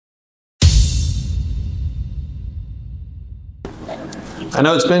I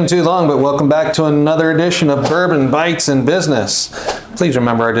know it's been too long, but welcome back to another edition of Bourbon Bites in Business. Please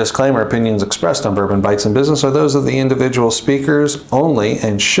remember our disclaimer: opinions expressed on Bourbon Bites in Business are those of the individual speakers only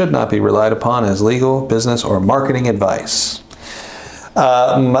and should not be relied upon as legal, business, or marketing advice.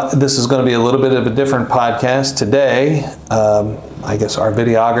 This is going to be a little bit of a different podcast today. I guess our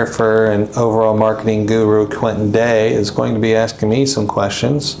videographer and overall marketing guru, Quentin Day, is going to be asking me some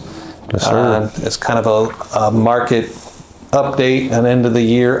questions. Yes, sir. It's kind of a market update, an end of the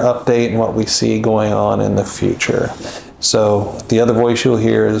year update, and what we see going on in the future. So the other voice you'll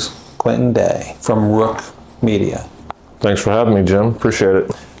hear is Quentin Day from Rook Media. Thanks for having me, Jim. Appreciate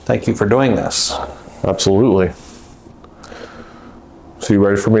it. Thank you for doing this. Absolutely. So you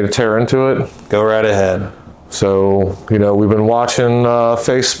ready for me to tear into it? Go right ahead. So, we've been watching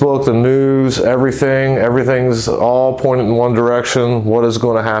Facebook, the news, everything's all pointed in one direction. What is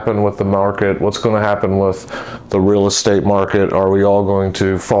going to happen with the market? What's going to happen with the real estate market? Are we all going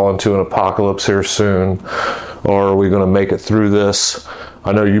to fall into an apocalypse here soon? Or are we going to make it through this?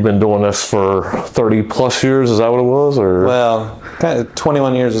 I know you've been doing this for 30 plus years. Is that what it was? Or? Well, kind of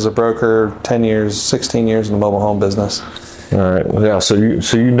 21 years as a broker, 10 years, 16 years in the mobile home business. All right. Yeah. So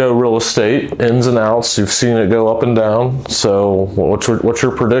you know real estate ins and outs. You've seen it go up and down. So what's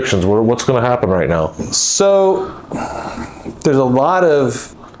your predictions? What's going to happen right now? So there's a lot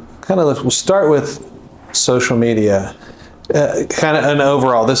of we'll start with social media. Kind of an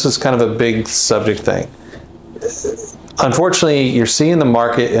overall. This is kind of a big subject thing. Unfortunately, you're seeing the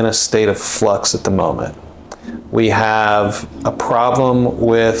market in a state of flux at the moment. We have a problem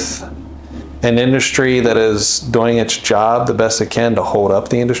with an industry that is doing its job the best it can to hold up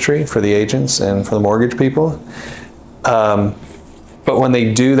the industry for the agents and for the mortgage people. But when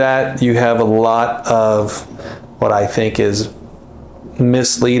they do that, you have a lot of what I think is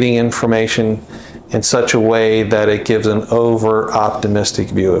misleading information in such a way that it gives an over-optimistic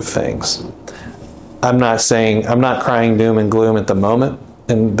view of things. I'm not crying doom and gloom at the moment,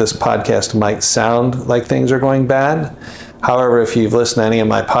 and this podcast might sound like things are going bad. However, if you've listened to any of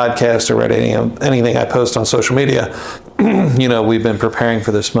my podcasts or read anything I post on social media, we've been preparing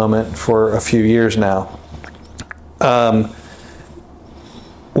for this moment for a few years now.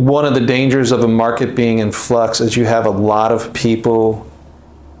 One of the dangers of a market being in flux is you have a lot of people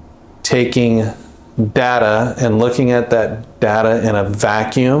taking data and looking at that data in a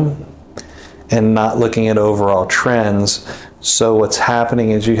vacuum and not looking at overall trends. So what's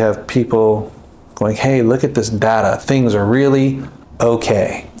happening is you have people going, hey, look at this data. Things are really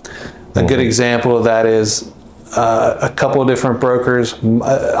okay. A good example of that is a couple of different brokers.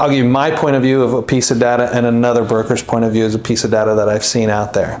 I'll give you my point of view of a piece of data and another broker's point of view is a piece of data that I've seen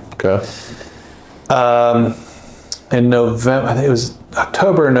out there. Okay. In November, I think it was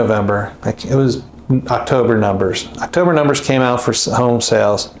October or November. It was October numbers. October numbers came out for home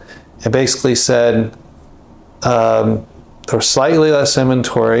sales. It basically said there was slightly less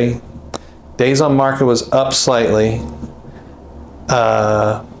inventory. Days on market was up slightly,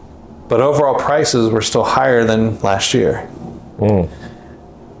 but overall prices were still higher than last year.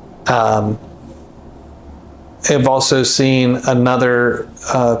 I've also seen another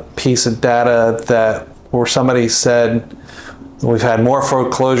piece of data where somebody said we've had more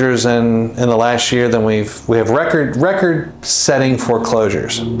foreclosures in the last year than we have record-setting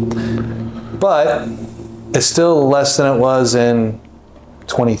foreclosures, but it's still less than it was in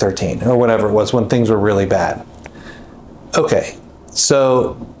 2013 or whatever it was when things were really bad. Okay,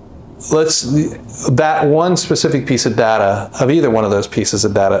 so that one specific piece of data, of either one of those pieces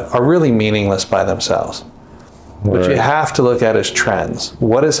of data, are really meaningless by themselves. Right. What you have to look at is trends.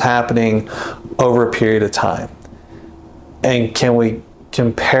 What is happening over a period of time? And can we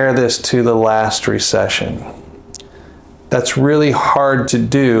compare this to the last recession? That's really hard to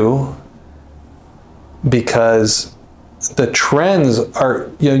do because the trends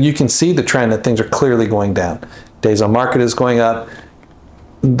are, you can see the trend that things are clearly going down. Days on market is going up.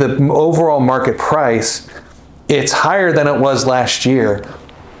 The overall market price, it's higher than it was last year,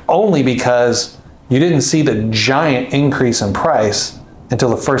 only because you didn't see the giant increase in price until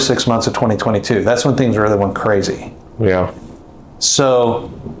the first 6 months of 2022. That's when things really went crazy. Yeah. So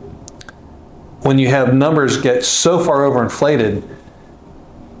when you have numbers get so far overinflated,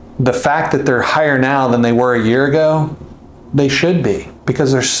 the fact that they're higher now than they were a year ago, they should be,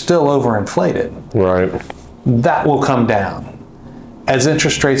 because they're still overinflated. Right. That will come down. As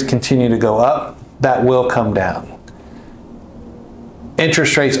interest rates continue to go up, that will come down.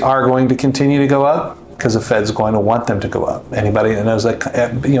 Interest rates are going to continue to go up because the Fed's going to want them to go up. Anybody that knows that,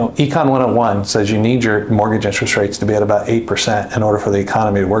 Econ 101 says you need your mortgage interest rates to be at about 8% in order for the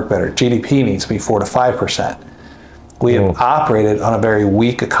economy to work better. GDP needs to be 4 to 5%. We have operated on a very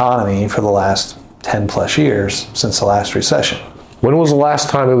weak economy for the last 10 plus years since the last recession. When was the last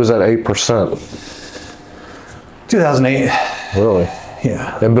time it was at 8%? 2008. Really?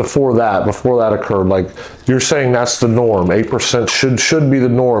 Yeah. And before that occurred, like you're saying that's the norm. 8% should be the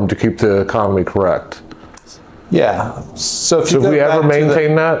norm to keep the economy correct. Yeah. So if we ever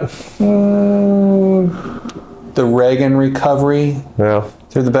maintain that? The Reagan recovery, Yeah.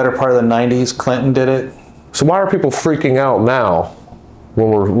 through the better part of the 90s, Clinton did it. So why are people freaking out now when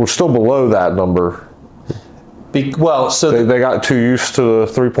we're still below that number? They got too used to the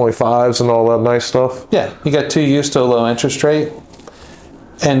 3.5s and all that nice stuff? Yeah, you got too used to a low interest rate.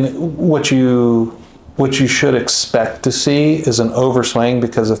 And what you should expect to see is an overswing,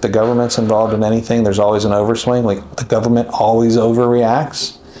 because if the government's involved in anything, there's always an overswing. Like, the government always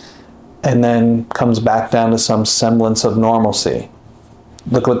overreacts and then comes back down to some semblance of normalcy.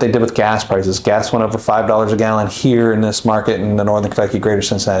 Look what they did with gas prices. Gas went over $5 a gallon here in this market in the Northern Kentucky, Greater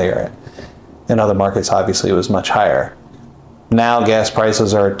Cincinnati area. In other markets, obviously, it was much higher. Now gas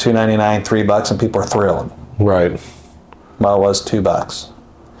prices are $2.99, $3, and people are thrilled. Right. Well, it was $2.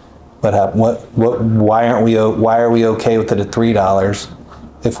 What happened? Why are we okay with it at $3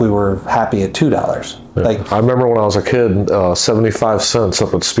 if we were happy at $2? Yeah. Like, I remember when I was a kid, 75 cents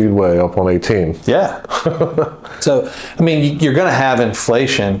up at Speedway up on 18. Yeah. So, I mean, you're going to have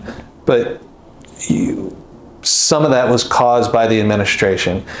inflation, but some of that was caused by the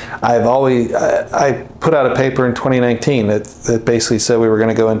administration. I put out a paper in 2019 that basically said we were going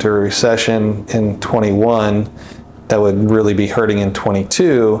to go into a recession in 21 that would really be hurting in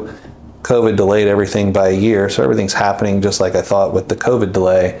 22. COVID delayed everything by a year, so everything's happening just like I thought with the COVID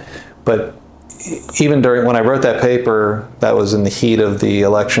delay. But even when I wrote that paper, that was in the heat of the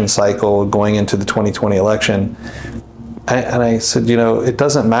election cycle going into the 2020 election. And I said, it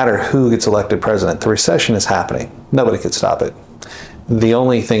doesn't matter who gets elected president. The recession is happening. Nobody could stop it. The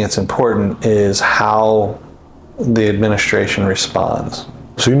only thing that's important is how the administration responds.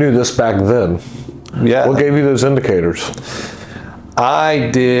 So you knew this back then? Yeah. What gave you those indicators?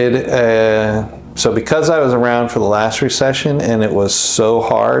 I did. So because I was around for the last recession and it was so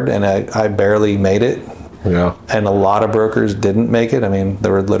hard and I barely made it. Yeah. And a lot of brokers didn't make it. I mean,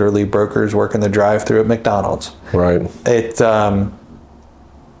 there were literally brokers working the drive-through at McDonald's. Right.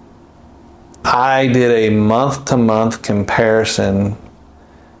 I did a month-to-month comparison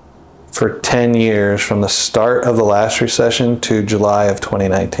for 10 years from the start of the last recession to July of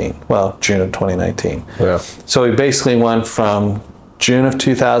 2019. Well, June of 2019. Yeah. So we basically went from June of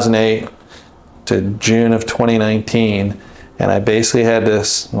 2008 to June of 2019. And I basically had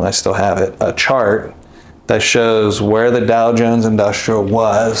this, well, I still have it, a chart that shows where the Dow Jones Industrial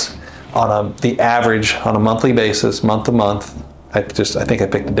was on the average on a monthly basis, month to month. I think I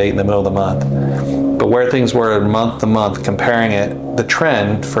picked a date in the middle of the month. But where things were month to month, comparing the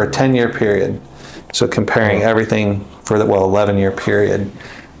trend for a 10-year period. So comparing everything for the 11-year period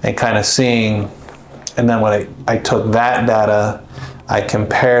and kind of seeing, and then when I took that data, I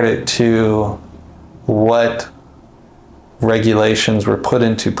compared it to what regulations were put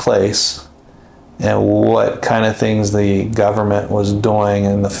into place and what kind of things the government was doing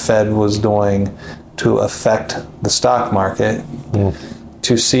and the Fed was doing to affect the stock market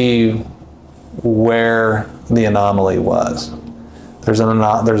to see where the anomaly was. There's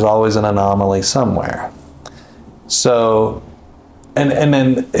always an anomaly somewhere. So, and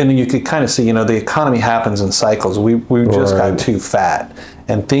then you could kind of see, the economy happens in cycles. We just got too fat,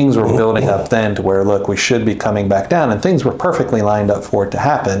 and things were building up then to where, look, we should be coming back down, and things were perfectly lined up for it to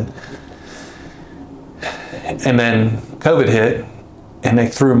happen. And then COVID hit, and they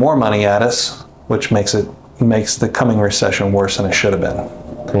threw more money at us, which makes the coming recession worse than it should have been.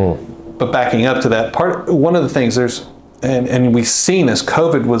 But backing up to that part, one of the things and we've seen this,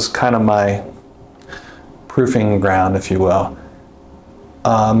 COVID was kind of my proofing ground, if you will.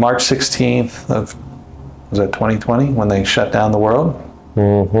 March 16th of, was that 2020, when they shut down the world?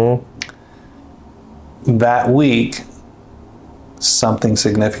 Mm-hmm. That week, something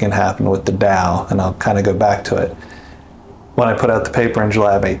significant happened with the Dow, and I'll kind of go back to it. When I put out the paper in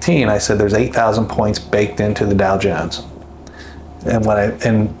July of 18, I said there's 8,000 points baked into the Dow Jones.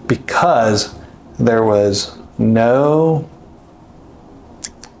 And because there was the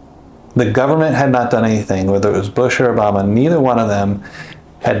government had not done anything, whether it was Bush or Obama, neither one of them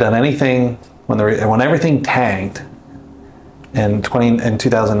had done anything when everything tanked in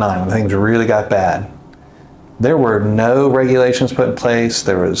 2009, when things really got bad. There were no regulations put in place.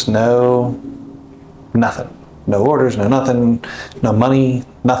 There was nothing. No orders, no nothing, no money,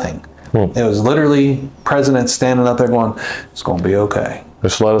 nothing. It was literally presidents standing up there going, it's going to be okay.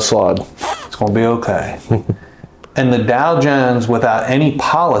 Just let it slide. It's going to be okay. And the Dow Jones, without any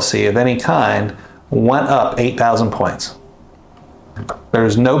policy of any kind, went up 8,000 points.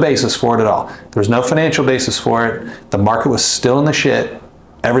 There's no basis for it at all. There's no financial basis for it. The market was still in the shit.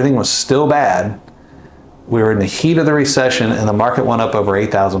 Everything was still bad. We were in the heat of the recession, and the market went up over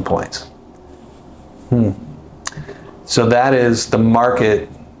 8,000 points. So that is the market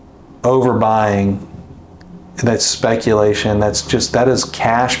overbuying. That's speculation. That is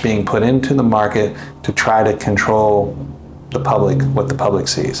cash being put into the market to try to control the public, what the public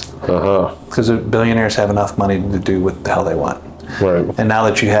sees. Because billionaires have enough money to do what the hell they want. Right. And now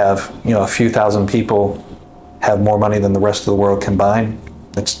that you have, a few thousand people have more money than the rest of the world combined,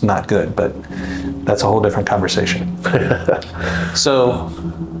 it's not good, but that's a whole different conversation. So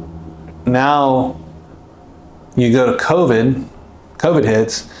now you go to COVID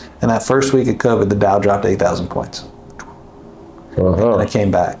hits, and that first week of COVID, the Dow dropped 8,000 points. And it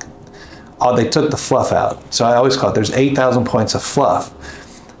came back. They took the fluff out. So I always call it, there's 8,000 points of fluff.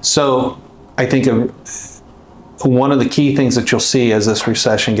 So I think one of the key things that you'll see as this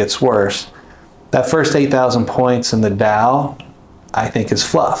recession gets worse, that first 8,000 points in the Dow, I think is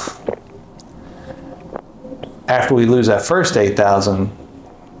fluff. After we lose that first 8,000,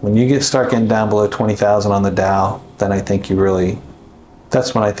 when you start getting down below 20,000 on the Dow, then I think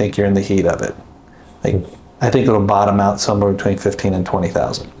that's when I think you're in the heat of it. I think it'll bottom out somewhere between 15 and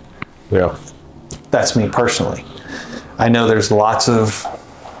 20,000. Yeah. That's me personally. I know there's lots of,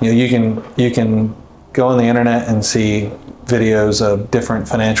 you can go on the internet and see videos of different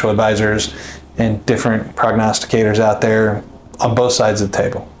financial advisors and different prognosticators out there on both sides of the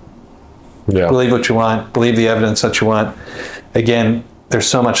table. Yeah. Believe what you want, believe the evidence that you want. Again, there's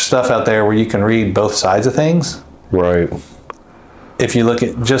so much stuff out there where you can read both sides of things. Right. If you look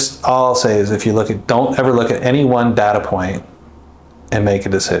at, all I'll say is don't ever look at any one data point and make a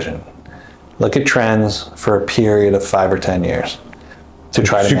decision. Look at trends for a period of 5 or 10 years to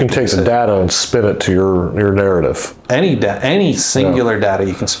try to you can take the data and spin it to your narrative. Any singular data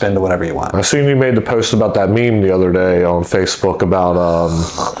you can spin to whatever you want. I seen you made the post about that meme the other day on Facebook about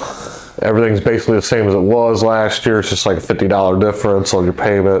everything's basically the same as it was last year. It's just like a $50 difference on your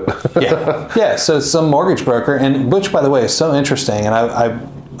payment. Yeah. So some mortgage broker, and which, by the way, is so interesting. And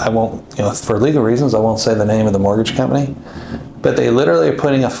I won't, for legal reasons, I won't say the name of the mortgage company, but they literally are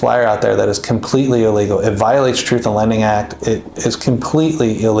putting a flyer out there that is completely illegal. It violates Truth in Lending Act. It is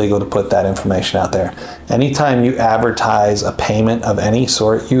completely illegal to put that information out there. Anytime you advertise a payment of any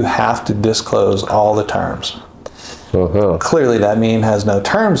sort, you have to disclose all the terms. Clearly, that meme has no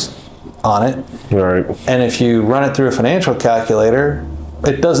terms on it. Right. And if you run it through a financial calculator,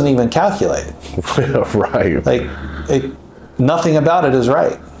 it doesn't even calculate. Right. Nothing about it is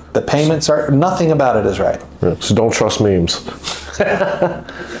right. The payments nothing about it is right. So don't trust memes.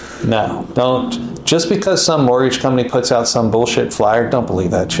 No, don't. Just because some mortgage company puts out some bullshit flyer, don't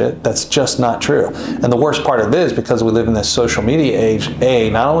believe that shit. That's just not true. And the worst part of this, because we live in this social media age,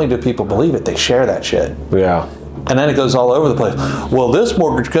 not only do people believe it, they share that shit. Yeah. And then it goes all over the place. Well, this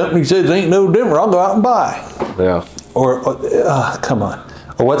mortgage company says it ain't no different. I'll go out and buy. Yeah. Or come on.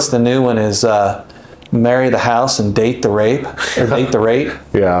 Or what's the new one is marry the house and date the rape, or date the rate.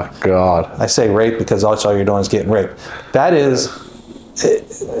 Yeah, God. I say rape because that's all you're doing is getting raped. That is,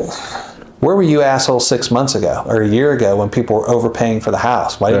 where were you assholes 6 months ago or a year ago when people were overpaying for the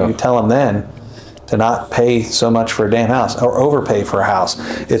house? Why didn't you tell them then to not pay so much for a damn house or overpay for a house?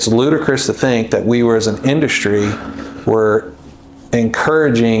 It's ludicrous to think that we were, as an industry, were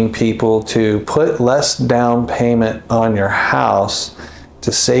encouraging people to put less down payment on your house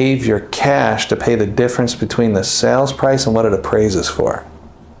to save your cash to pay the difference between the sales price and what it appraises for.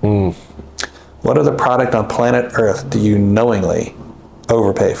 What other product on planet Earth do you knowingly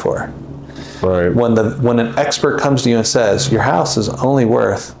overpay for? Right. When an expert comes to you and says your house is only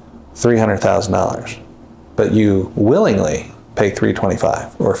worth $300,000, but you willingly pay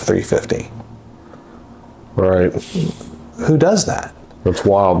 $325,000 or $350,000. Right. Who does that? That's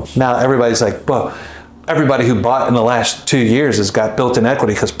wild. Now everybody's like, well, everybody who bought in the last 2 years has got built-in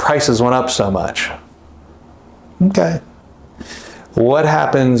equity because prices went up so much. Okay. What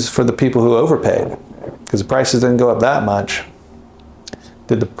happens for the people who overpaid? Because the prices didn't go up that much.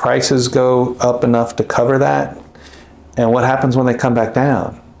 Did the prices go up enough to cover that? And what happens when they come back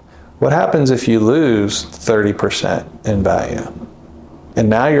down? What happens if you lose 30% in value? And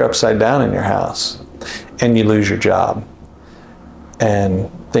now you're upside down in your house and you lose your job and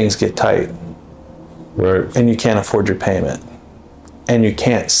things get tight. Right. And you can't afford your payment and you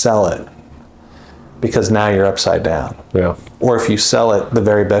can't sell it because now you're upside down. Yeah. Or if you sell it, the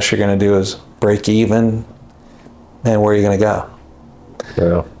very best you're going to do is break even. And where are you going to go?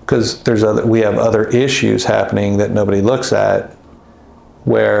 Yeah. because we have other issues happening that nobody looks at,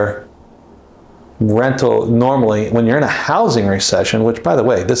 where rental, normally when you're in a housing recession, which by the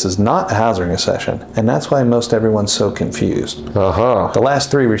way, this is not a housing recession, and that's why most everyone's so confused. The last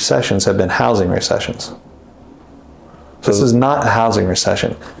 3 recessions have been housing recessions. This is not a housing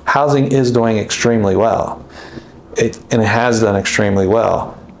recession. Housing is doing extremely well. And it has done extremely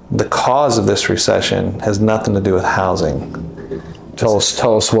well. The cause of this recession has nothing to do with housing. Tell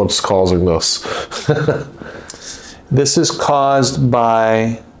us what's causing this. This is caused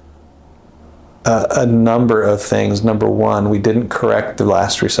by a number of things. Number one, we didn't correct the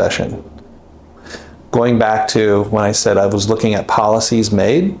last recession. Going back to when I said I was looking at policies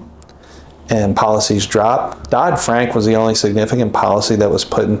made and policies dropped, Dodd-Frank was the only significant policy that was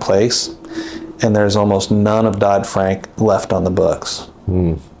put in place, and there's almost none of Dodd-Frank left on the books.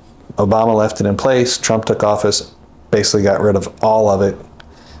 Obama left it in place. Trump took office, basically got rid of all of it,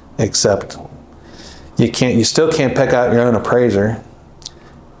 except you still can't pick out your own appraiser,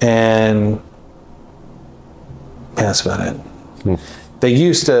 and yeah, that's about it. They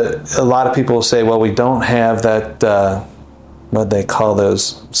used to, a lot of people will say, well, we don't have that, what they call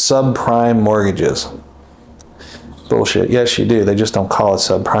those, subprime mortgages. Bullshit. Yes, you do. They just don't call it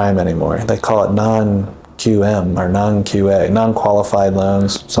subprime anymore. They call it non-QM or non-QA, non-qualified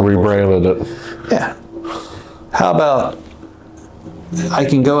loans. Rebranded it. Yeah. How about, I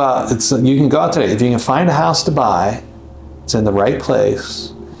can go out, you can go out today. If you can find a house to buy, it's in the right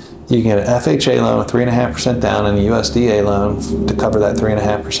place, you can get an FHA loan with 3.5% down and a USDA loan to cover that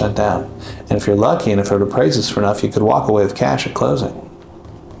 3.5% down. And if you're lucky and if it appraises for enough, you could walk away with cash at closing.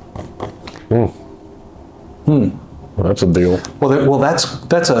 That's a deal. Well,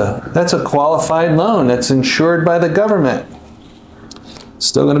 that's a qualified loan that's insured by the government.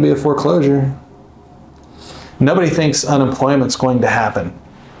 Still going to be a foreclosure. Nobody thinks unemployment's going to happen.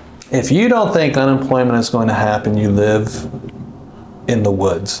 If you don't think unemployment is going to happen, you live in the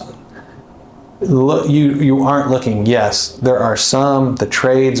woods. Look, you aren't looking. Yes, there are some, the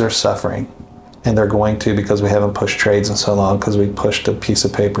trades are suffering, and they're going to, because we haven't pushed trades in so long, because we pushed a piece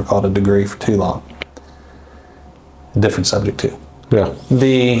of paper called a degree for too long. A different subject too. Yeah.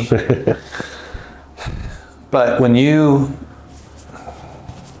 But when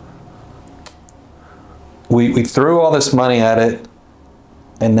we threw all this money at it,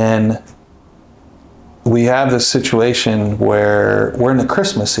 and then we have this situation where we're in the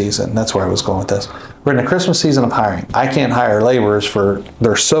Christmas season. That's where I was going with this. We're in the Christmas season of hiring. I can't hire laborers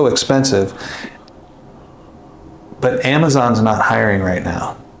they're so expensive. But Amazon's not hiring right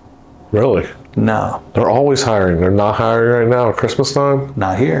now. Really? No. They're always hiring. They're not hiring right now at Christmas time?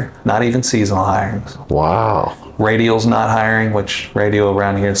 Not here. Not even seasonal hirings. Wow. Radial's not hiring, which Radio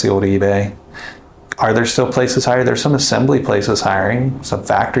around here is the old eBay. Are there still places hiring? There's some assembly places hiring, some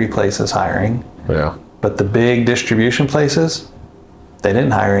factory places hiring. Yeah. But the big distribution places, they didn't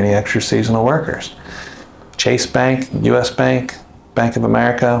hire any extra seasonal workers. Chase Bank, US Bank, Bank of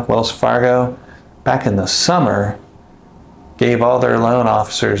America, Wells Fargo, back in the summer, gave all their loan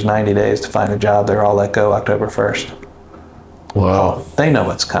officers 90 days to find a job. They were all let go October 1st. Wow. They know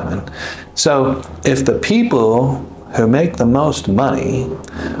what's coming. So if the people who make the most money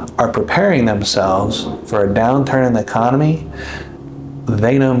are preparing themselves for a downturn in the economy,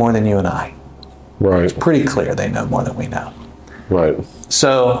 they know more than you and I. Right. It's pretty clear they know more than we know. Right.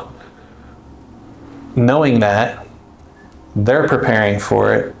 So knowing that, they're preparing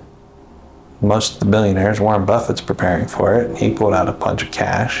for it. Most of the billionaires, Warren Buffett's preparing for it. He pulled out a bunch of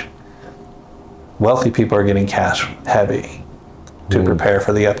cash. Wealthy people are getting cash heavy to prepare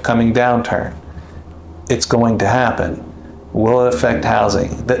for the upcoming downturn. It's going to happen. Will it affect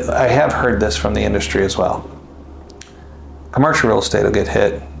housing? I have heard this from the industry as well. Commercial real estate will get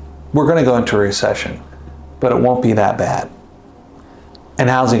hit. We're going to go into a recession, but it won't be that bad. And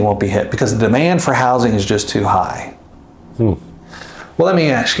housing won't be hit because the demand for housing is just too high. Well, let me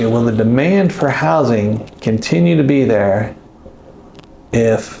ask you, will the demand for housing continue to be there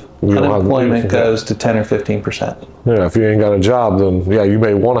if unemployment goes to 10 or 15%? Yeah, if you ain't got a job, then yeah, you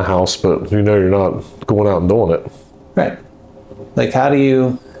may want a house, but you know you're not going out and doing it. Right. Like, how do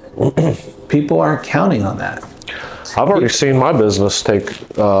you... People aren't counting on that. I've already seen my business take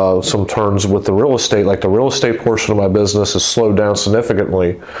some turns with the real estate. Like the real estate portion of my business has slowed down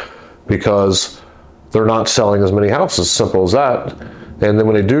significantly because they're not selling as many houses. Simple as that. And then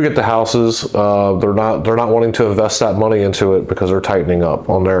when they do get the houses, they're not wanting to invest that money into it because they're tightening up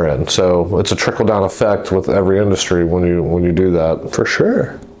on their end. So it's a trickle down effect with every industry when you do that. For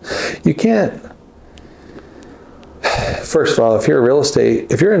sure. You can't. first of all, if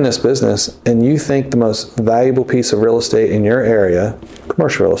you're in this business and you think the most valuable piece of real estate in your area,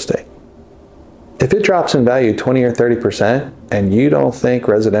 commercial real estate, if it drops in value 20 or 30% and you don't think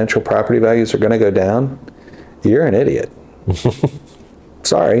residential property values are going to go down, you're an idiot.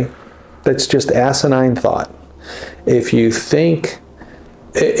 Sorry. That's just asinine thought. If the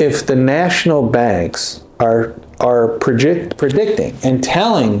national banks are predicting and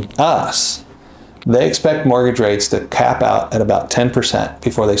telling us they expect mortgage rates to cap out at about 10%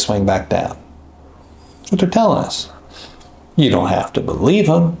 before they swing back down. That's what they're telling us. You don't have to believe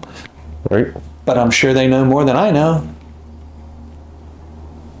them. Right. But I'm sure they know more than I know.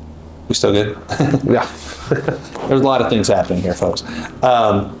 We still good? Yeah. There's a lot of things happening here, folks.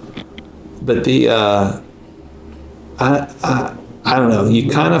 But I don't know. You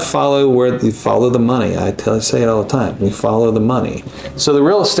kind of follow the money. I say it all the time. We follow the money. So the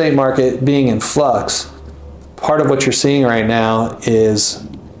real estate market being in flux, part of what you're seeing right now is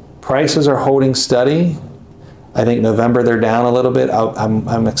prices are holding steady. I think November they're down a little bit.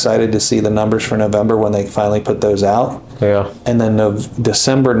 I'm excited to see the numbers for November when they finally put those out. Yeah. And then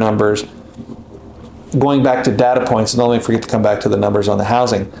December numbers. Going back to data points, and don't let me forget to come back to the numbers on the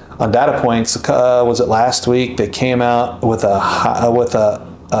housing. On data points, was it last week? They came out with a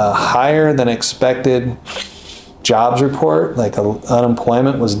higher than expected jobs report. Like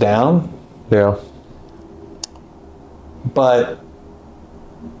unemployment was down. Yeah. But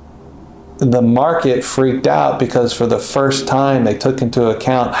the market freaked out because for the first time they took into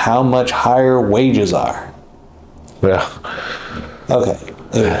account how much higher wages are. Yeah. Okay.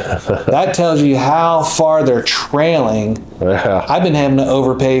 That tells you how far they're trailing. Yeah. I've been having to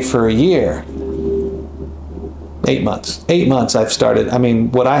overpay for a year. 8 months. 8 months I've started. I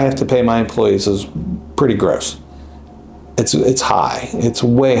mean, what I have to pay my employees is pretty gross. It's high. It's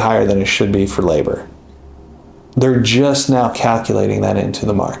way higher than it should be for labor. They're just now calculating that into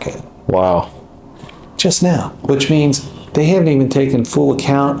the market. Wow. Just now, which means they haven't even taken full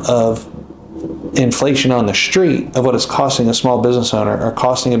account of inflation on the street of what it's costing a small business owner or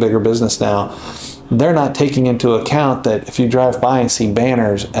costing a bigger business now. They're not taking into account that if you drive by and see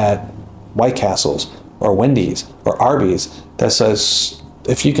banners at White Castles or Wendy's or Arby's that says,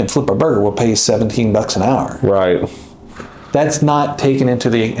 if you can flip a burger, we'll pay you $17 an hour. Right. That's not taken into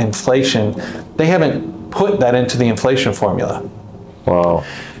the inflation. They haven't put that into the inflation formula. Wow.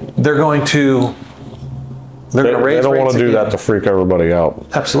 They're going to raise rates. They don't want to do again. that to freak everybody out.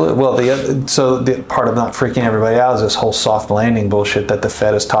 Absolutely. Well, the part of not freaking everybody out is this whole soft landing bullshit that the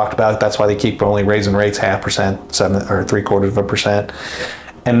Fed has talked about. That's why they keep only raising rates 0.5%, 7 or 0.75%.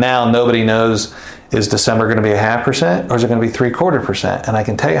 And now nobody knows, is December going to be 0.5% or is it going to be 0.75%? And I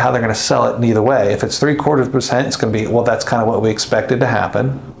can tell you how they're going to sell it either way. If it's 0.75%, it's going to be, well, that's kind of what we expected to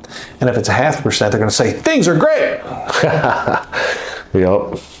happen. And if it's 0.5%, they're going to say, things are great.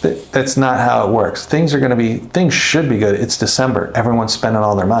 Yep. That's not how it works. Things should be good. It's December. Everyone's spending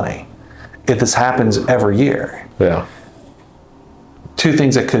all their money. If this happens every year. Yeah.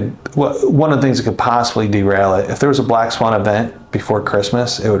 One of the things that could possibly derail it, if there was a black swan event before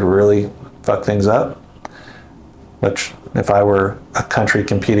Christmas, it would really fuck things up. Which, if I were a country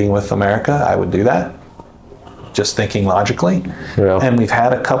competing with America, I would do that. Just thinking logically. Yeah. And we've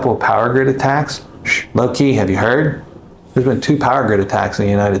had a couple of power grid attacks. Low key, have you heard? There's been 2 power grid attacks in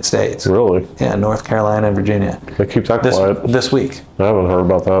the United States. Really? Yeah, North Carolina and Virginia. They keep that quiet. This week. I haven't heard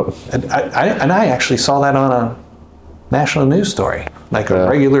about that. And I actually saw that on a national news story, like a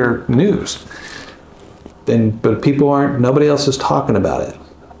regular news. But nobody else is talking about it.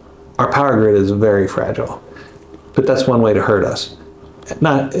 Our power grid is very fragile. But that's one way to hurt us.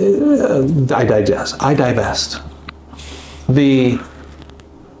 I divest.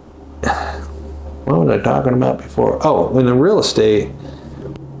 What was I talking about before? Oh, in the real estate.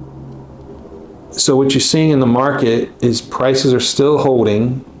 So what you're seeing in the market is prices are still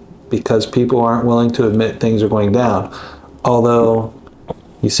holding because people aren't willing to admit things are going down. Although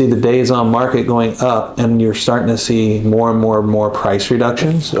you see the days on market going up and you're starting to see more and more price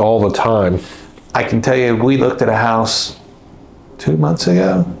reductions. All the time. I can tell you, we looked at a house 2 months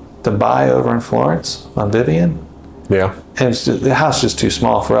ago to buy over in Florence on Vivian. Yeah. And the house is just too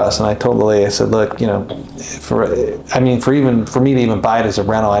small for us. And I told the lady, I said, look, for me to even buy it as a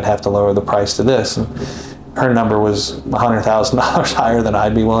rental, I'd have to lower the price to this. And her number was $100,000 higher than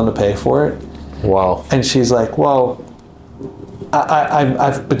I'd be willing to pay for it. Wow. And she's like, well,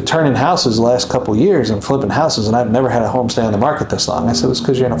 I've been turning houses the last couple of years and flipping houses, and I've never had a home stay on the market this long. I said, it's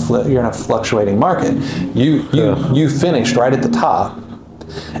because you're in a fluctuating market. You finished right at the top.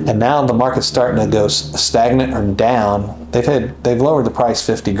 And now the market's starting to go stagnant or down. They've lowered the price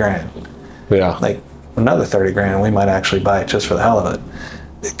 $50,000. Yeah. Like another 30 grand, and we might actually buy it just for the hell of it.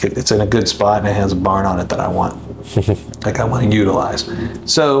 It's in a good spot and it has a barn on it that I want. Like I want to utilize.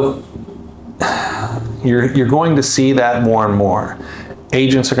 So you're going to see that more and more.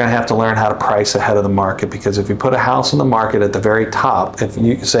 Agents are going to have to learn how to price ahead of the market, because if you put a house on the market at the very top, if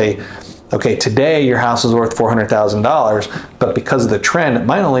you say, okay, today your house is worth $400,000, but because of the trend, it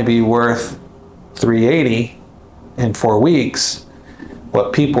might only be worth $380 in 4 weeks.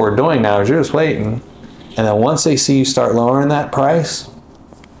 What people are doing now is you're just waiting, and then once they see you start lowering that price,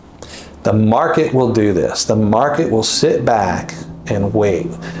 the market will do this. The market will sit back and wait,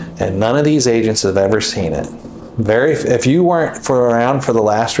 and none of these agents have ever seen it. If you weren't around for the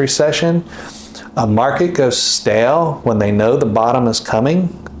last recession, a market goes stale when they know the bottom is coming,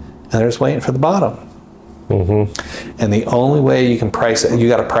 and they're just waiting for the bottom. Mm-hmm. And the only way you can price it, you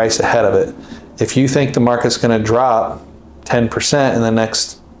got to price ahead of it. If you think the market's going to drop 10% in the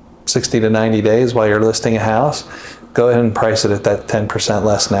next 60 to 90 days while you're listing a house, go ahead and price it at that 10%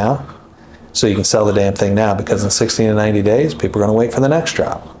 less now, so you can sell the damn thing now, because in 60 to 90 days, people are going to wait for the next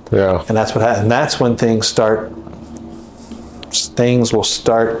drop. Yeah. And that's what happens. And that's when things will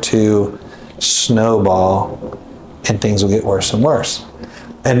start to snowball, and things will get worse and worse.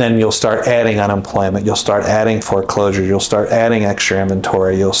 And then you'll start adding unemployment. You'll start adding foreclosure. You'll start adding extra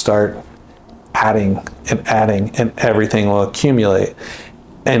inventory. You'll start adding, and everything will accumulate.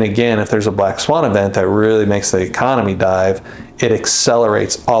 And again, if there's a black swan event that really makes the economy dive, it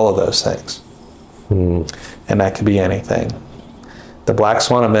accelerates all of those things. And that could be anything. The black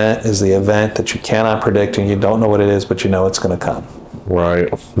swan event is the event that you cannot predict, and you don't know what it is, but you know it's going to come.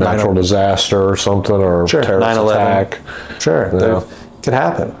 Right. Natural disaster or something, or sure. terrorist 9/11. attack. Sure. Yeah. It could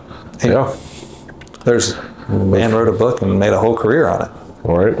happen. And Yeah. There's a man wrote a book and made a whole career on it.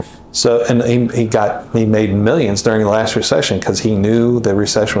 Right. So, and he made millions during the last recession because he knew the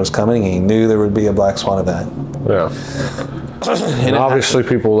recession was coming. He knew there would be a black swan event. Yeah. And obviously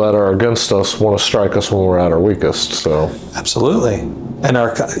people that are against us want to strike us when we're at our weakest. So absolutely. And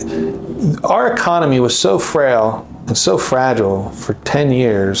our economy was so frail and so fragile for 10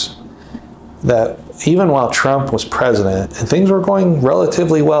 years that even while Trump was president and things were going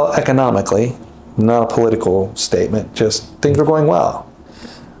relatively well economically, not a political statement, just things were going well.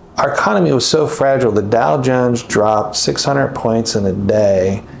 Our economy was so fragile, the Dow Jones dropped 600 points in a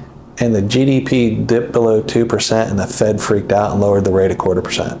day, and the GDP dipped below 2%, and the Fed freaked out and lowered the rate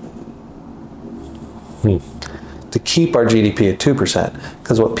 0.25%. To keep our GDP at 2%,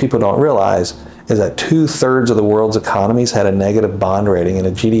 because what people don't realize is that 2/3 of the world's economies had a negative bond rating and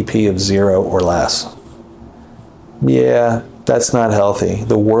a GDP of 0 or less. Yeah, that's not healthy.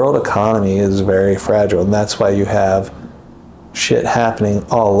 The world economy is very fragile, and that's why you have shit happening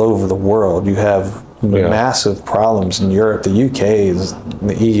all over the world. You have massive problems in Europe, the UK,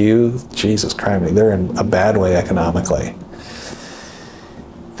 the EU. Jesus Christ, they're in a bad way economically.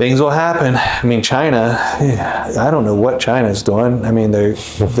 Things will happen. I mean, China, I don't know what China's doing. I mean, they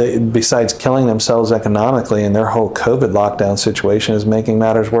besides killing themselves economically, and their whole COVID lockdown situation is making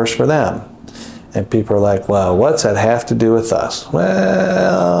matters worse for them. And people are like, well, what's that have to do with us?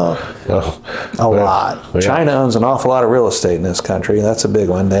 Well, a lot. Yeah. China owns an awful lot of real estate in this country. That's a big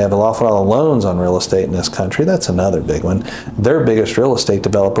one. They have an awful lot of loans on real estate in this country. That's another big one. Their biggest real estate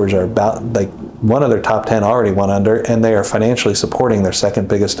developers are one of their top 10 already went under, and they are financially supporting their second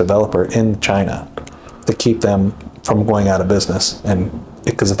biggest developer in China to keep them from going out of business. And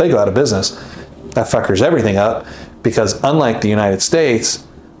because if they go out of business, that fuckers everything up, because unlike the United States,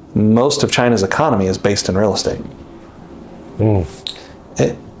 most of China's economy is based in real estate. And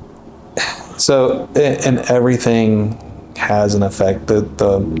everything has an effect. The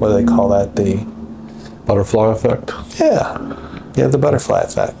what do they call that? The butterfly effect? Yeah. You have the butterfly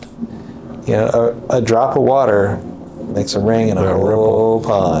effect. You know, a drop of water makes a ring in a whole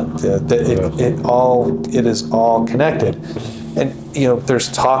pond. It is all connected. And, you know, there's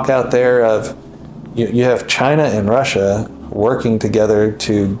talk out there of, you have China and Russia working together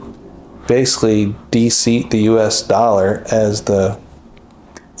to basically de-seat the U.S. dollar as the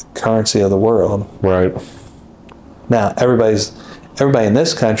currency of the world. Right. Now, everybody in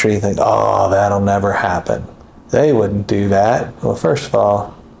this country thinks, oh, that'll never happen. They wouldn't do that. Well, first of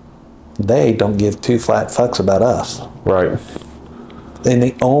all, they don't give two flat fucks about us. Right. And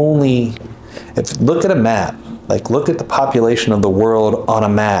look at a map. Like, look at the population of the world on a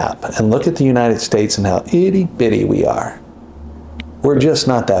map, and look at the United States and how itty bitty we are. We're just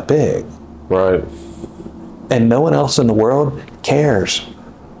not that big. Right. And no one else in the world cares.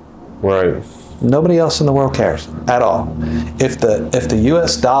 Right. Nobody else in the world cares at all. If the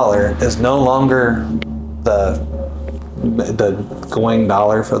U.S. dollar is no longer the the going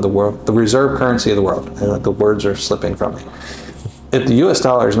dollar for the world, the reserve currency of the world. The words are slipping from me. If the U.S.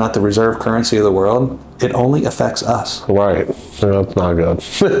 dollar is not the reserve currency of the world, it only affects us. Right. Yeah, that's not good.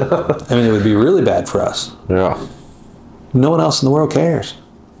 I mean, it would be really bad for us. Yeah. No one else in the world cares.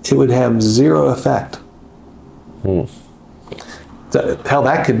 It would have zero effect. Hell,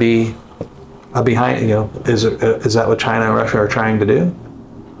 that could be a behind, is that what China and Russia are trying to do?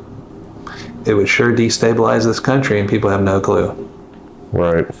 It would sure destabilize this country, and people have no clue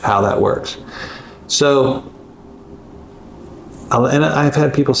Right. how that works. So, and I've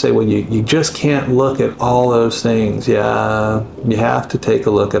had people say, well, you just can't look at all those things. Yeah, you have to take a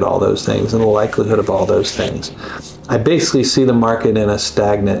look at all those things and the likelihood of all those things. I basically see the market in a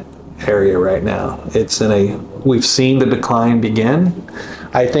stagnant area right now. We've seen the decline begin.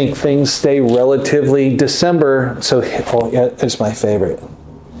 I think things stay relatively December. So, it's my favorite.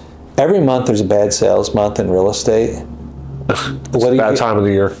 Every month there's a bad sales month in real estate. Bad time of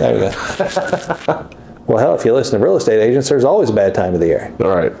the year. There you go. Well, hell, if you listen to real estate agents, there's always a bad time of the year. All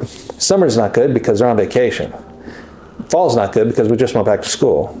right. Summer's not good because they're on vacation. Fall's not good because we just went back to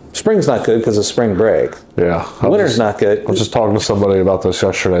school. Spring's not good because of spring break. Yeah. Winter's not good. I was just talking to somebody about this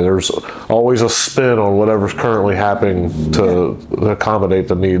yesterday. There's always a spin on whatever's currently happening to accommodate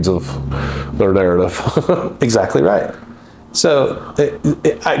the needs of their narrative. Exactly right. So,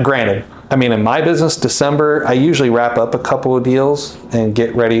 granted, I mean, in my business, December, I usually wrap up a couple of deals and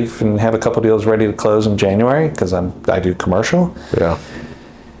get ready and have a couple of deals ready to close in January because I do commercial. Yeah.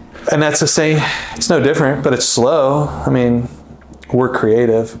 And that's to say, it's no different, but it's slow. I mean, we're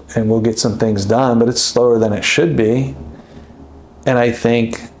creative and we'll get some things done, but it's slower than it should be. And I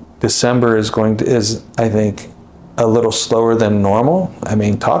think December is I think, a little slower than normal. I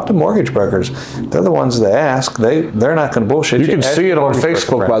mean, talk to mortgage brokers. They're the ones that ask. They're not going to bullshit you. You can see it on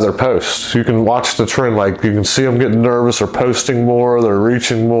Facebook by their posts. You can watch the trend. Like, you can see them getting nervous. They're posting more. They're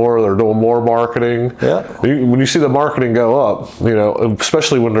reaching more. They're doing more marketing. Yeah. When you see the marketing go up,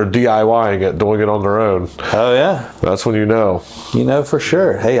 especially when they're DIYing it, doing it on their own. Oh, yeah. That's when you know. You know for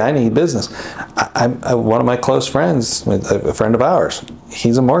sure. Hey, I need business. One of my close friends, a friend of ours,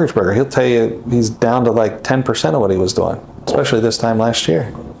 he's a mortgage broker. He'll tell you he's down to like 10% of what he was doing, especially this time last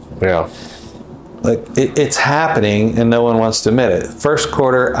year. Yeah. Like, it's happening and no one wants to admit it. First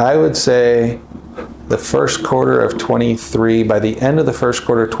quarter, I would say the first quarter of 23, by the end of the first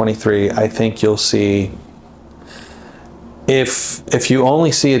quarter of 23, I think you'll see, if you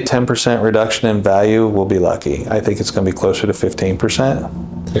only see a 10% reduction in value, we'll be lucky. I think it's going to be closer to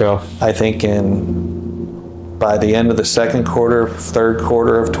 15%. Yeah. I think by the end of the second quarter, third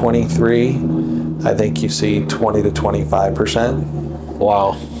quarter of 23, I think you see 20 to 25%.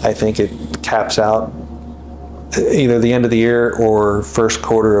 Wow. I think it caps out either the end of the year or first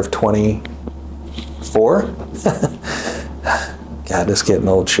quarter of 24. God, this getting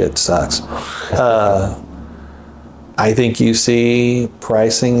old shit sucks. I think you see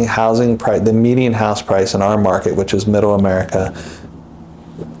pricing, housing price, the median house price in our market, which is middle America,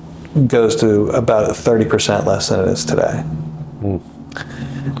 goes to about 30% less than it is today.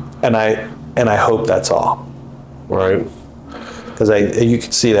 And I hope that's all. Right. Because you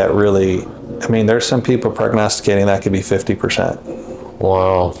could see that really, I mean, there's some people prognosticating that could be 50%.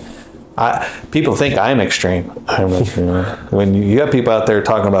 Wow. People think I'm extreme. When you got people out there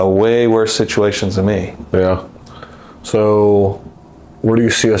talking about way worse situations than me. Yeah. So where do you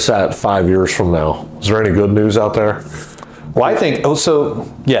see us at 5 years from now? Is there any good news out there? Well, I think,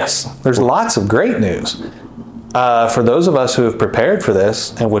 yes, there's lots of great news. For those of us who have prepared for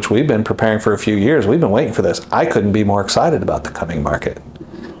this, and which we've been preparing for a few years, we've been waiting for this. I couldn't be more excited about the coming market.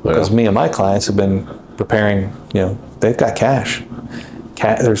 Because me and my clients have been preparing, they've got cash.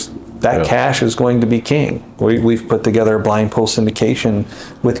 Cash is going to be king. We've put together a blind pool syndication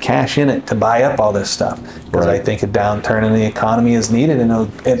with cash in it to buy up all this stuff. Because I think a downturn in the economy is needed.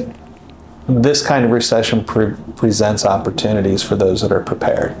 And this kind of recession presents opportunities for those that are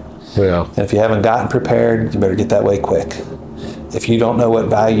prepared. Yeah. And if you haven't gotten prepared, you better get that way quick. If you don't know what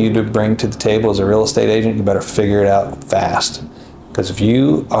value to bring to the table as a real estate agent, you better figure it out fast. Because if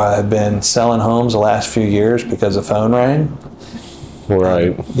you have been selling homes the last few years because the phone rang,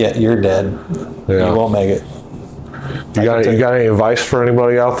 right? Yeah, you're dead. Yeah. You won't make it. You got any advice for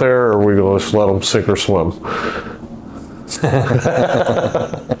anybody out there, or are we going to just let them sink or swim?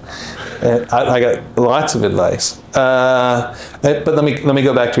 I got lots of advice. But let me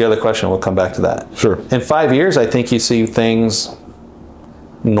go back to the other question. We'll come back to that. Sure. In 5 years, I think you see things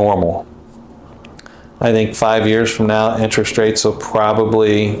normal. I think 5 years from now, interest rates will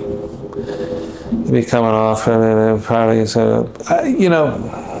probably be coming off. Probably,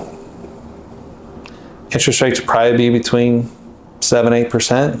 Interest rates will probably be between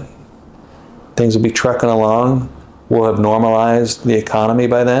 7-8%. Things will be trucking along. We'll have normalized the economy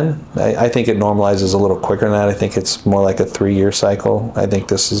by then. I think it normalizes a little quicker than that. I think it's more like a 3-year cycle. I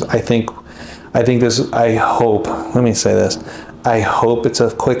hope, let me say this. I hope it's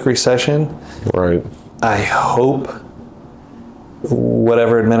a quick recession. Right. I hope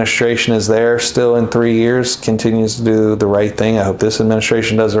whatever administration is there still in 3 years continues to do the right thing. I hope this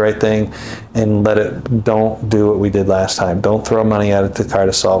administration does the right thing and don't do what we did last time. Don't throw money at it to try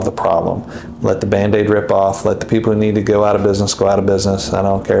to solve the problem. Let the Band-Aid rip off. Let the people who need to go out of business go out of business. I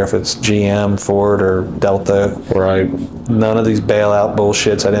don't care if it's GM, Ford, or Delta. Right. None of these bailout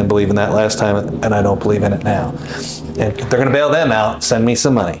bullshits. I didn't believe in that last time, and I don't believe in it now. And if they're going to bail them out, send me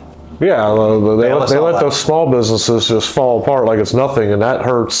some money. Yeah, they let those small businesses just fall apart like it's nothing, and that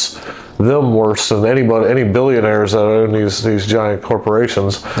hurts them worse than any billionaires that own these giant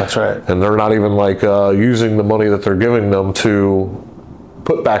corporations. That's right. And they're not even like using the money that they're giving them to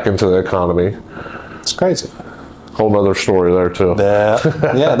put back into the economy. It's crazy. Whole other story there too.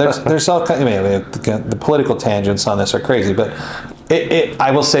 Yeah, there's all kind. The political tangents on this are crazy, but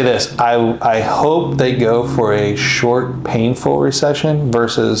I will say this: I hope they go for a short, painful recession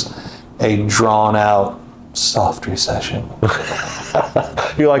versus a drawn out, soft recession.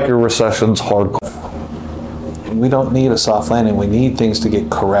 You like your recessions hardcore. We don't need a soft landing. We need things to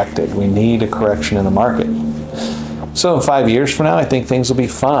get corrected. We need a correction in the market. So in 5 years from now, I think things will be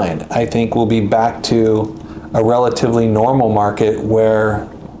fine. I think we'll be back to a relatively normal market where,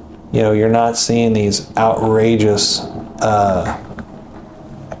 you're not seeing these outrageous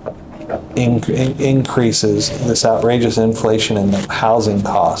increases, this outrageous inflation in the housing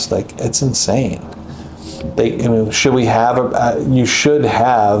costs. Like, it's insane. Should we have you should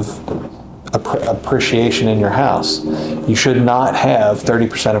have appreciation in your house. You should not have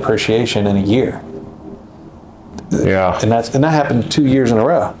 30% appreciation in a year. Yeah. And that happened 2 years in a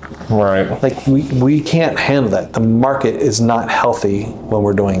row. Right. Like, we can't handle that. The market is not healthy when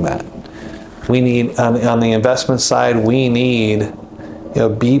we're doing that. We need, on the investment side, we need,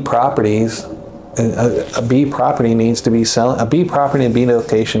 B properties. A B property needs to be selling. A B property in a B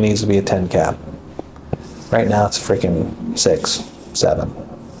location needs to be a 10 cap. Right now it's freaking 6, 7.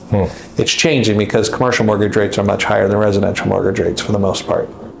 It's changing because commercial mortgage rates are much higher than residential mortgage rates for the most part.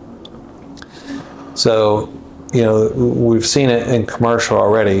 So, we've seen it in commercial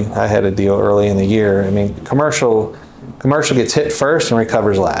already. I had a deal early in the year. Commercial gets hit first and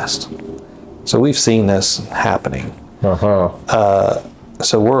recovers last. So we've seen this happening.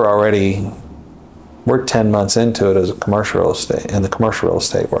 So we're 10 months into it as a commercial real estate, in the commercial real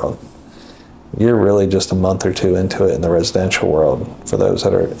estate world. You're really just a month or two into it in the residential world for those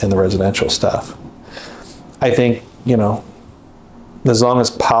that are in the residential stuff. I think, as long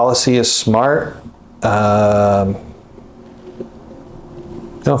as policy is smart, 5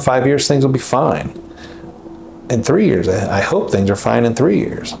 years things will be fine. In 3 years, I hope things are fine in 3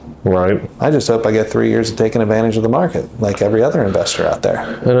 years. Right. I just hope I get 3 years of taking advantage of the market, like every other investor out there.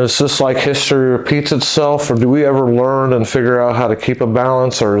 And is this like history repeats itself, or do we ever learn and figure out how to keep a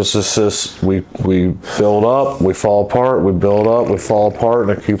balance, or is this just we build up, we fall apart, we build up, we fall apart,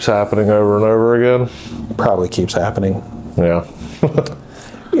 and it keeps happening over and over again? Probably keeps happening. Yeah.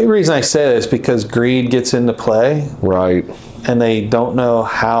 The reason I say that is because greed gets into play. Right. And they don't know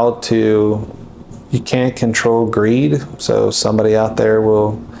how to. You can't control greed, so somebody out there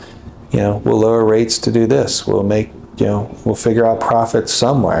will we'll lower rates to do this. We'll make, we'll figure out profits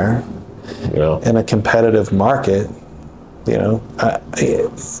somewhere in a competitive market. The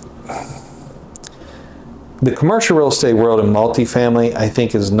commercial real estate world in multifamily, I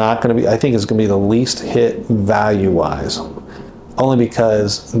think is going to be the least hit value-wise, only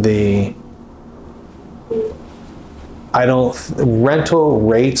because rental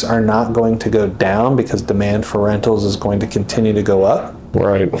rates are not going to go down because demand for rentals is going to continue to go up.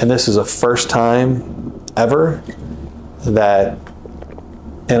 Right. And this is a first time ever that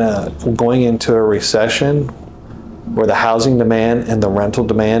going into a recession where the housing demand and the rental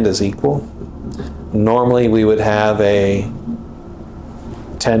demand is equal. Normally we would have a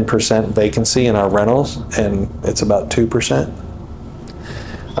 10% vacancy in our rentals, and it's about 2%.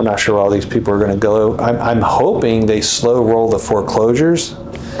 I'm not sure where all these people are going to go. I'm hoping they slow roll the foreclosures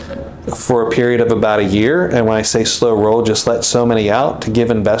for a period of about a year. And when I say slow roll, just let so many out to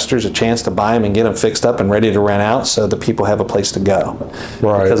give investors a chance to buy them and get them fixed up and ready to rent out so that people have a place to go.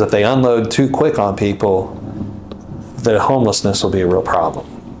 Right. Because if they unload too quick on people, the homelessness will be a real problem.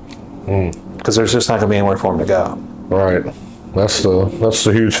 Because there's just not going to be anywhere for them to go. Right. That's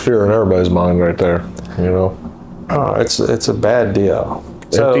the huge fear in everybody's mind right there, Oh, it's a bad deal.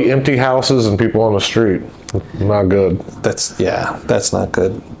 So Empty houses and people on the street. Not good. that's not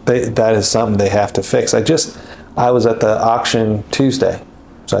good. That is something they have to fix. I was at the auction Tuesday,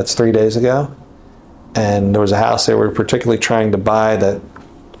 so that's 3 days ago, and there was a house they were particularly trying to buy that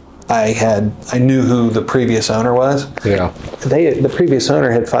I knew who the previous owner was. Yeah. The previous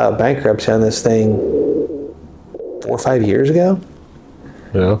owner had filed bankruptcy on this thing 4 or 5 years ago.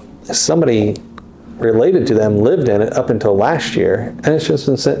 Yeah. Somebody related to them lived in it up until last year, and it's just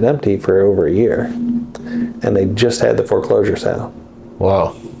been sitting empty for over a year. And they just had the foreclosure sale.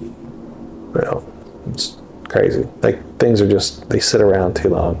 Wow. It's crazy. Like, things are just, they sit around too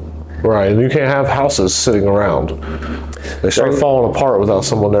long. Right, and you can't have houses sitting around. They start falling apart without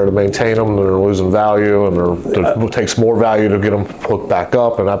someone there to maintain them, and they're losing value, and it takes more value to get them put back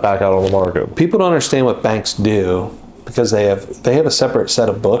up and not back out on the market. People don't understand what banks do because they have a separate set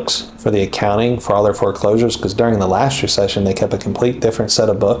of books for the accounting for all their foreclosures, because during the last recession they kept a complete different set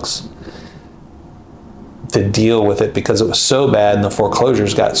of books to deal with it because it was so bad and the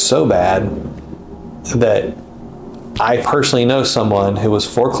foreclosures got so bad that I personally know someone who was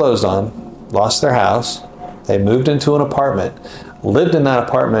foreclosed on, lost their house, they moved into an apartment, lived in that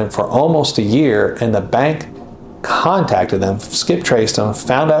apartment for almost a year, and the bank contacted them, skip traced them,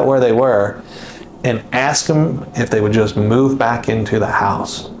 found out where they were, and asked them if they would just move back into the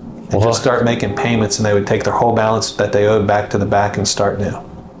house and just start making payments, and they would take their whole balance that they owed back to the bank and start new.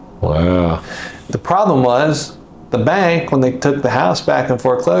 Wow. The problem was the bank, when they took the house back in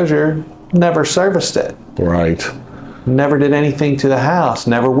foreclosure, never serviced it. Right. Never did anything to the house,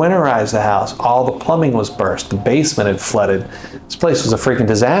 never winterized the house. All the plumbing was burst. The basement had flooded. This place was a freaking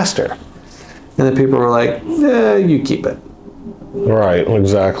disaster. And the people were like, you keep it. Right,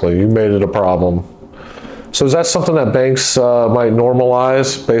 exactly. You made it a problem. So is that something that banks might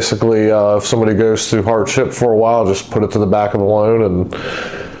normalize? Basically, if somebody goes through hardship for a while, just put it to the back of the loan, and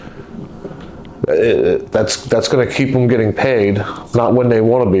that's going to keep them getting paid. Not when they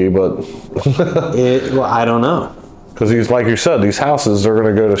want to be, but... Well, I don't know. Because like you said, these houses are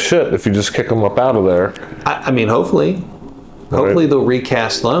going to go to shit if you just kick them up out of there. I mean, hopefully they'll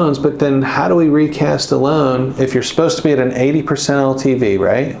recast loans, but then how do we recast a loan if you're supposed to be at an 80% LTV,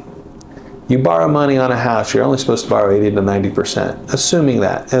 right? You borrow money on a house, you're only supposed to borrow 80 to 90%, assuming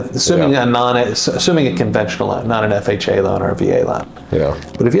a conventional loan, not an FHA loan or a VA loan. Yeah.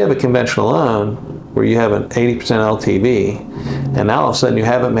 But if you have a conventional loan where you have an 80% LTV, and now all of a sudden you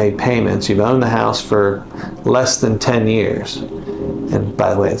haven't made payments, you've owned the house for less than 10 years, and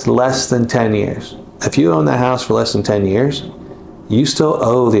by the way, it's less than 10 years. If you own that house for less than 10 years, you still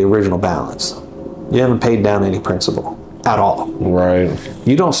owe the original balance. You haven't paid down any principal at all. Right.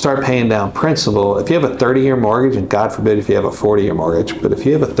 You don't start paying down principal. If you have a 30-year mortgage, and God forbid if you have a 40-year mortgage, but if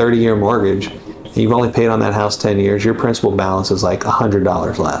you have a 30-year mortgage, and you've only paid on that house 10 years, your principal balance is like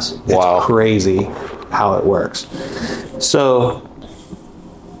 $100 less. Wow. It's crazy how it works. So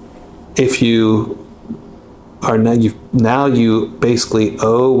if you are now you basically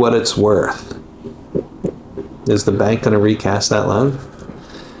owe what it's worth. Is the bank going to recast that loan?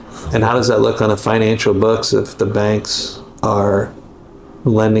 And how does that look on the financial books if the banks are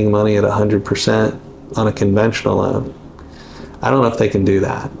lending money at 100% on a conventional loan? I don't know if they can do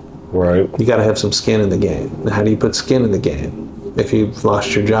that. Right. You got to have some skin in the game. And how do you put skin in the game? If you've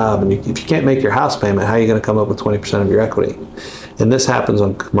lost your job and if you can't make your house payment, how are you going to come up with 20% of your equity? And this happens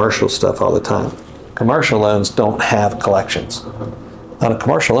on commercial stuff all the time. Commercial loans don't have collections. On a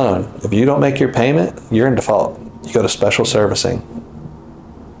commercial loan, if you don't make your payment, you're in default. You go to special servicing.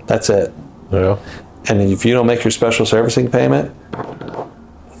 That's it. Yeah. And if you don't make your special servicing payment,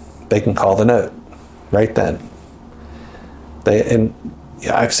 they can call the note right then.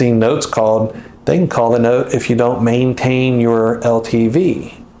 I've seen notes called, they can call the note if you don't maintain your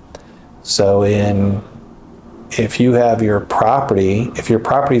LTV. So if you have your property, if your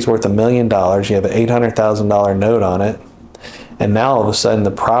property is worth $1 million, you have an $800,000 note on it, and now all of a sudden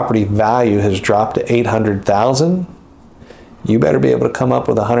the property value has dropped to $800,000, you better be able to come up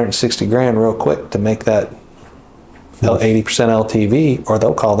with $160,000 real quick to make that 80% LTV, or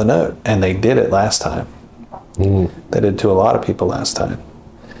they'll call the note. And they did it last time. They did to a lot of people last time.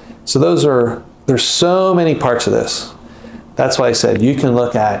 So there's so many parts of this. That's why I said you can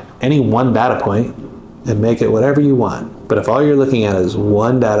look at any one data point and make it whatever you want. But if all you're looking at is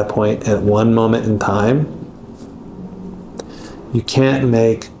one data point at one moment in time, you can't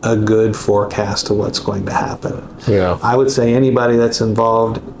make a good forecast of what's going to happen. Yeah. I would say anybody that's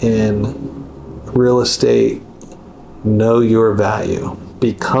involved in real estate, know your value.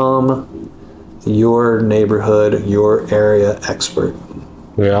 Become your neighborhood, your area expert.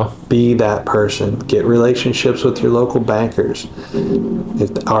 Yeah. Be that person. Get relationships with your local bankers.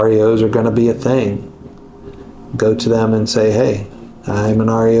 If the REOs are going to be a thing, go to them and say, hey, I'm an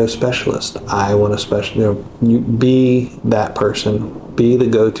REO specialist. I want a special, you be that person. Be the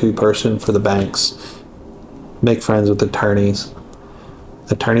go-to person for the banks. Make friends with attorneys.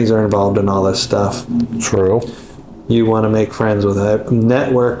 Attorneys are involved in all this stuff. True. You want to make friends with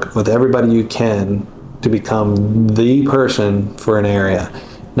network with everybody you can to become the person for an area.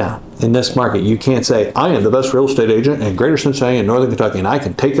 Now, in this market, you can't say, I am the best real estate agent in Greater Cincinnati and Northern Kentucky, and I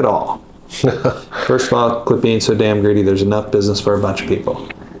can take it all. First of all, quit being so damn greedy. There's enough business for a bunch of people.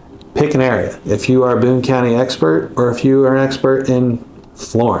 Pick an area. If you are a Boone County expert, or if you are an expert in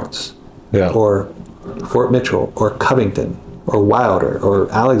Florence, or Fort Mitchell, or Covington, or Wilder,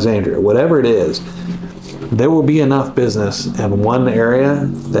 or Alexandria, whatever it is, there will be enough business in one area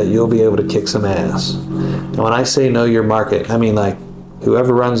that you'll be able to kick some ass. And when I say know your market, I mean like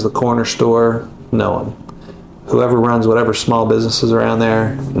whoever runs the corner store, know them. Whoever runs whatever small businesses around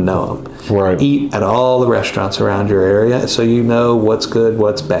there, know them. Right. Eat at all the restaurants around your area so you know what's good,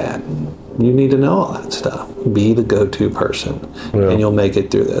 what's bad. You need to know all that stuff. Be the go-to person, and you'll make it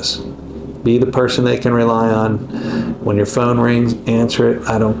through this. Be the person they can rely on. When your phone rings, answer it.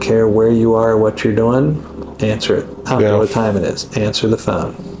 I don't care where you are or what you're doing. Answer it. I don't care what time it is. Answer the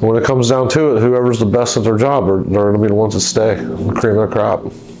phone. When it comes down to it, whoever's the best at their job, they're going to be the ones that stay, the cream of the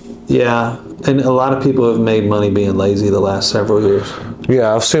crop. Yeah, and a lot of people have made money being lazy the last several years.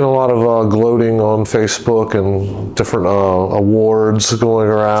 Yeah, I've seen a lot of gloating on Facebook and different awards going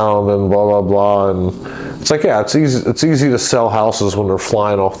around and blah, blah, blah. And it's like, yeah, it's easy to sell houses when they're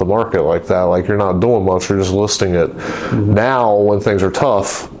flying off the market like that. Like you're not doing much, you're just listing it. Mm-hmm. Now, when things are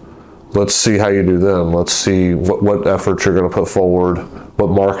tough, let's see how you do then. Let's see what efforts you're going to put forward, what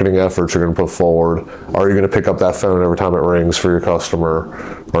marketing efforts you're going to put forward. Are you going to pick up that phone every time it rings for your customer?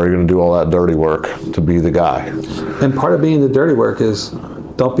 Or are you going to do all that dirty work to be the guy? And part of being the dirty work is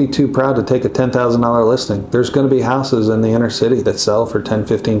don't be too proud to take a $10,000 listing. There's going to be houses in the inner city that sell for $10,000,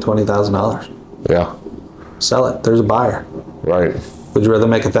 $15,000, $20,000. Yeah. Sell it. There's a buyer. Right. Would you rather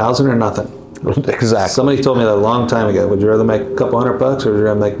make $1,000 or nothing? Exactly. Somebody told me that a long time ago. Would you rather make a couple $100 or would you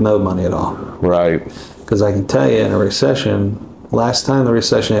rather make no money at all? Right. Because I can tell you, in a recession, last time the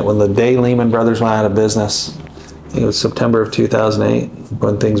recession hit, when the day Lehman Brothers went out of business, I think it was September of 2008,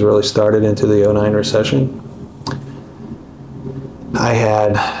 when things really started into the 2009 recession. I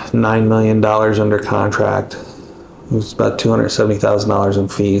had $9 million under contract. It was about $270,000 in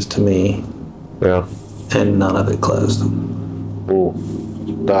fees to me. Yeah. And none of it closed. Ooh.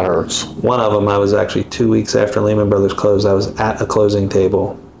 That hurts. One of them, I was actually 2 weeks after Lehman Brothers closed, I was at a closing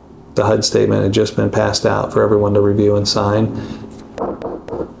table. The HUD statement had just been passed out for everyone to review and sign.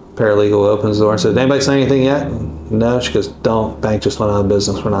 Paralegal opens the door and says, anybody sign anything yet? No. She goes, don't. Bank just went out of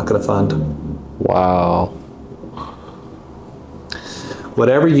business. We're not going to fund. Wow.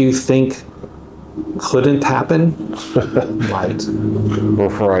 Whatever you think couldn't happen, might.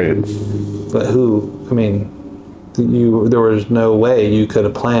 Right. But there was no way you could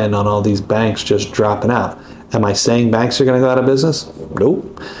have planned on all these banks just dropping out. Am I saying banks are going to go out of business?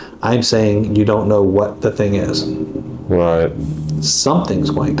 Nope. I'm saying you don't know what the thing is. Right. Something's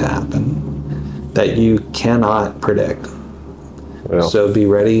going to happen that you cannot predict. Yeah. So be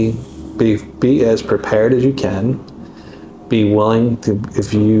ready, be as prepared as you can. Be willing to,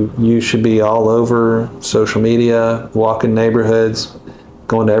 if you should be all over social media, walking neighborhoods,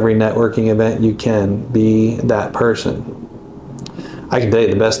 going to every networking event you can. Be that person. I can tell you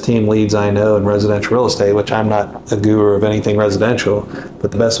the best team leads I know in residential real estate, which I'm not a guru of anything residential,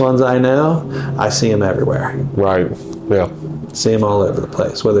 but the best ones I know, I see them everywhere. Right. Yeah. See them all over the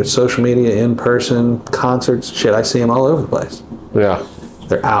place. Whether it's social media, in person, concerts, shit, I see them all over the place. Yeah.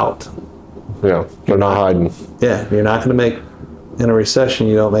 They're out. Yeah. They're not hiding. Yeah. You're not going to make, in a recession,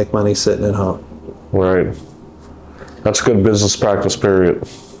 you don't make money sitting at home. Right. That's good business practice, period.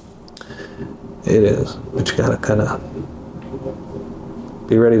 It is. But you got to kind of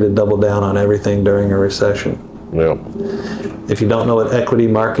be ready to double down on everything during a recession. Yeah. If you don't know what equity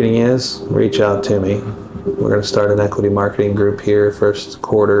marketing is, reach out to me. We're going to start an equity marketing group here first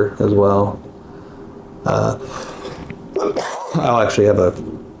quarter as well. I'll actually I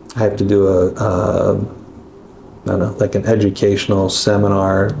have to do like an educational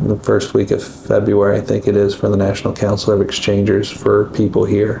seminar the first week of February, I think it is, for the National Council of Exchangers for people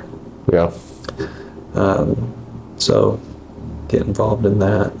here. Yeah. So get involved in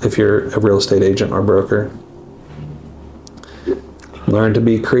that. If you're a real estate agent or broker, learn to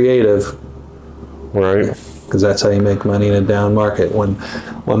be creative. Right. Because that's how you make money in a down market. When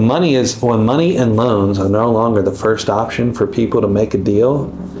When money and loans are no longer the first option for people to make a deal,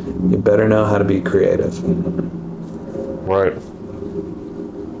 you better know how to be creative. Right.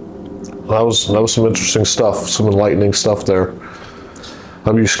 That was some interesting stuff, some enlightening stuff there.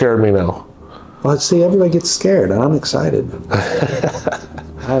 You scared me now. Well, see, everybody gets scared, and I'm excited.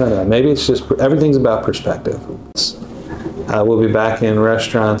 I don't know. Maybe it's just everything's about perspective. We'll be back in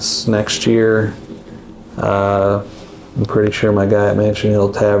restaurants next year. I'm pretty sure my guy at Mansion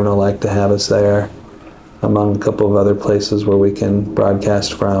Hill Tavern will like to have us there, among a couple of other places where we can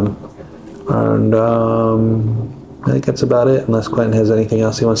broadcast from. And I think that's about it, unless Quentin has anything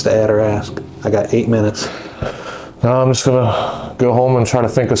else he wants to add or ask. I got 8 minutes. No, I'm just gonna go home and try to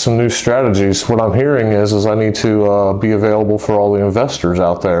think of some new strategies. What I'm hearing is I need to be available for all the investors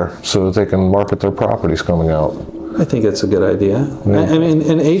out there so that they can market their properties coming out. I think that's a good idea. Yeah. I mean,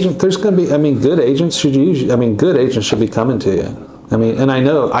 an agent. There's going to be. Good agents should use. Good agents should be coming to you. And I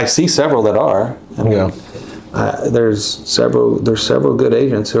know I see several that are. There's several good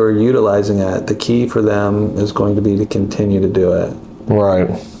agents who are utilizing it. The key for them is going to be to continue to do it. Right.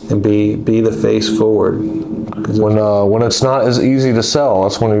 And be the face forward. When it's not as easy to sell,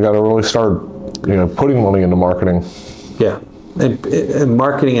 that's when you got to really start, putting money into marketing. Yeah, and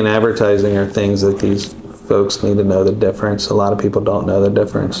marketing and advertising are things that these folks need to know the difference. A lot of people don't know the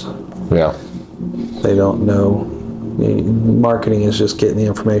difference. Yeah. They don't know. Marketing is just getting the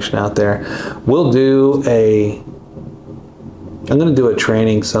information out there. I'm going to do a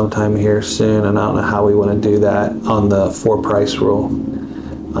training sometime here soon, and I don't know how we want to do that, on the 4 price rule,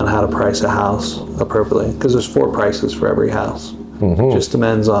 on how to price a house appropriately, because there's 4 prices for every house. Mm-hmm. It just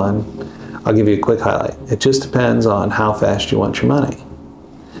depends on, I'll give you a quick highlight. It just depends on how fast you want your money.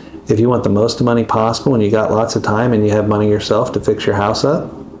 If you want the most money possible and you got lots of time and you have money yourself to fix your house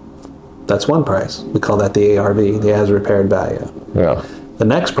up, that's one price. We call that the ARV, the as repaired value. Yeah. The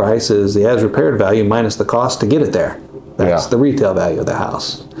next price is the as repaired value minus the cost to get it there. That's the retail value of the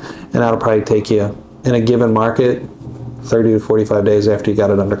house. And that'll probably take you, in a given market, 30 to 45 days after you got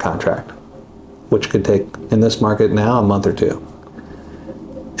it under contract, which could take, in this market now, a month or 2.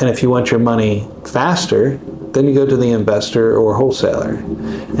 And if you want your money faster, then you go to the investor or wholesaler.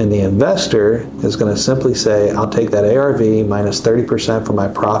 And the investor is going to simply say, I'll take that ARV minus 30% for my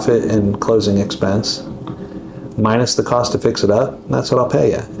profit and closing expense, minus the cost to fix it up, and that's what I'll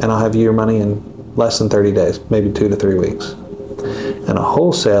pay you. And I'll have you your money in less than 30 days, maybe 2 to 3 weeks. And a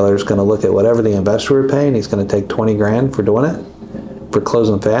wholesaler is going to look at whatever the investor would pay, and he's going to take 20 grand for doing it, for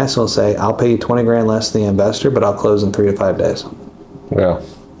closing fast, and he'll say, I'll pay you 20 grand less than the investor, but I'll close in 3 to 5 days. Yeah.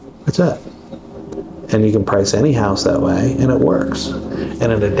 That's it. And you can price any house that way, and it works.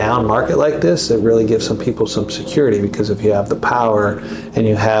 And in a down market like this, it really gives some people some security, because if you have the power and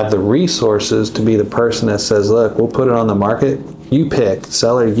you have the resources to be the person that says, look, we'll put it on the market, you pick.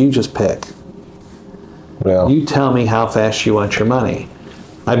 Seller, you just pick. Yeah. You tell me how fast you want your money.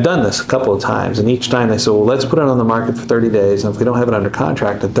 I've done this a couple of times, and each time they say, well, let's put it on the market for 30 days, and if we don't have it under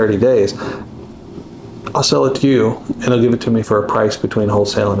contract in 30 days, I'll sell it to you, and they'll give it to me for a price between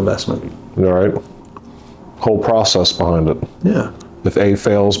wholesale and investment. All right. Whole process behind it. Yeah. If A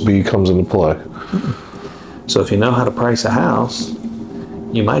fails, B comes into play. So if you know how to price a house,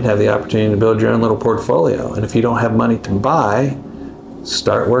 you might have the opportunity to build your own little portfolio. And if you don't have money to buy,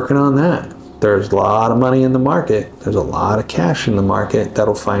 start working on that. There's a lot of money in the market. There's a lot of cash in the market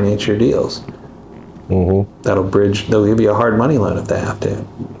that'll finance your deals. Mm-hmm. They'll give you a hard money loan if they have to.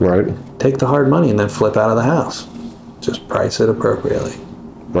 Right. Take the hard money and then flip out of the house. Just price it appropriately.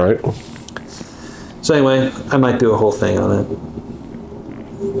 Right. So anyway, I might do a whole thing on it,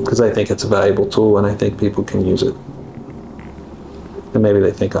 because I think it's a valuable tool and I think people can use it. And maybe they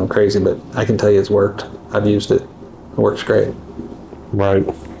think I'm crazy, but I can tell you it's worked. I've used it. It works great. Right.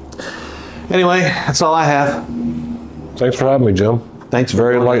 Anyway, that's all I have. Thanks for having me, Jim. Thanks.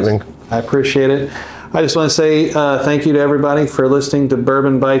 Very enlightening. I appreciate it. I just want to say thank you to everybody for listening to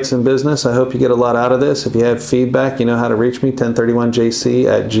Bourbon Bites in Business. I hope you get a lot out of this. If you have feedback, you know how to reach me,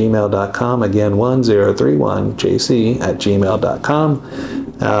 1031jc@gmail.com. Again,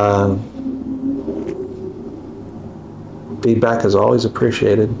 1031jc@gmail.com. Feedback is always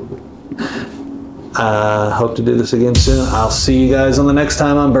appreciated. Hope to do this again soon. I'll see you guys on the next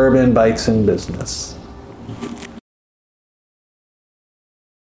time on Bourbon Bites in Business.